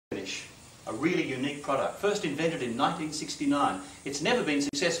A really unique product, first invented in 1969. It's never been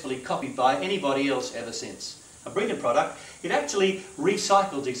successfully copied by anybody else ever since. A brilliant product. It actually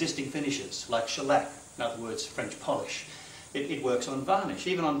recycles existing finishes, like shellac, in other words, French polish. It works on varnish,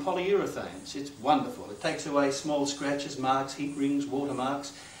 even on polyurethanes. It's wonderful. It takes away small scratches, marks, heat rings,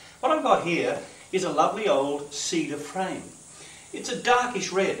 watermarks. What I've got here is a lovely old cedar frame. It's a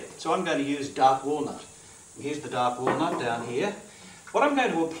darkish red, so I'm going to use dark walnut. And here's the dark walnut down here. What I'm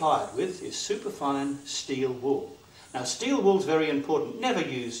going to apply it with is superfine steel wool. Now, steel wool's very important. Never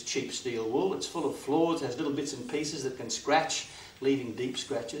use cheap steel wool. It's full of flaws, has little bits and pieces that can scratch, leaving deep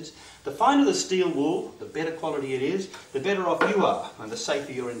scratches. The finer the steel wool, the better quality it is, the better off you are and the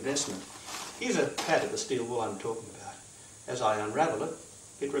safer your investment. Here's a pad of the steel wool I'm talking about. As I unravel it,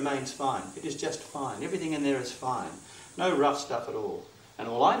 it remains fine. It is just fine. Everything in there is fine. No rough stuff at all. And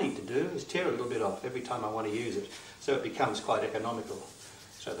all I need to do is tear a little bit off every time I want to use it, so it becomes quite economical.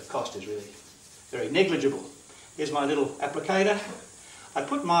 So the cost is really very negligible. Here's my little applicator. I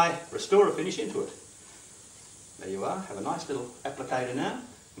put my Restorer finish into it. There you are. Have a nice little applicator now.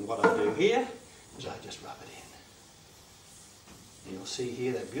 And what I do here is I just rub it in. You'll see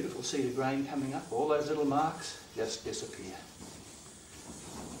here that beautiful cedar grain coming up. All those little marks just disappear.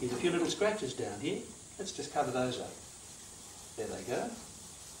 Here's a few little scratches down here. Let's just cover those up. There they go.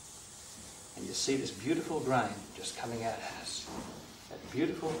 And you see this beautiful grain just coming out at us. That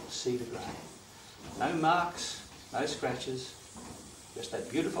beautiful cedar grain. No marks, no scratches, just that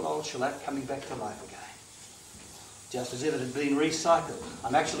beautiful old shellac coming back to life again. Just as if it had been recycled.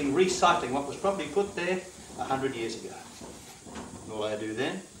 I'm actually recycling what was probably put there 100 years ago. And all I do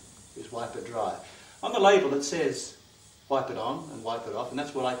then is wipe it dry. On the label it says wipe it on and wipe it off, and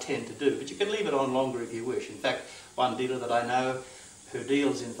that's what I tend to do. But you can leave it on longer if you wish. In fact, one dealer that I know who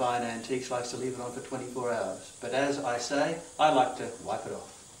deals in fine antiques likes to leave it on for 24 hours. But as I say, I like to wipe it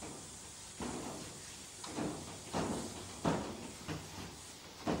off.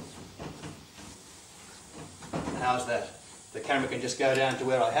 How's that? The camera can just go down to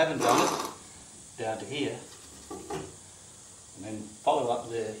where I haven't done it, down to here, and then follow up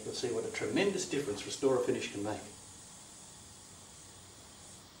there. You'll see what a tremendous difference Restorer finish can make.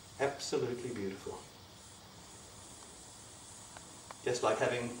 Absolutely beautiful. Just like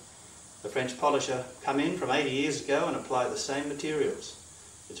having the French polisher come in from 80 years ago and apply the same materials.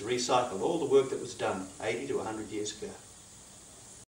 It's recycled all the work that was done 80 to 100 years ago.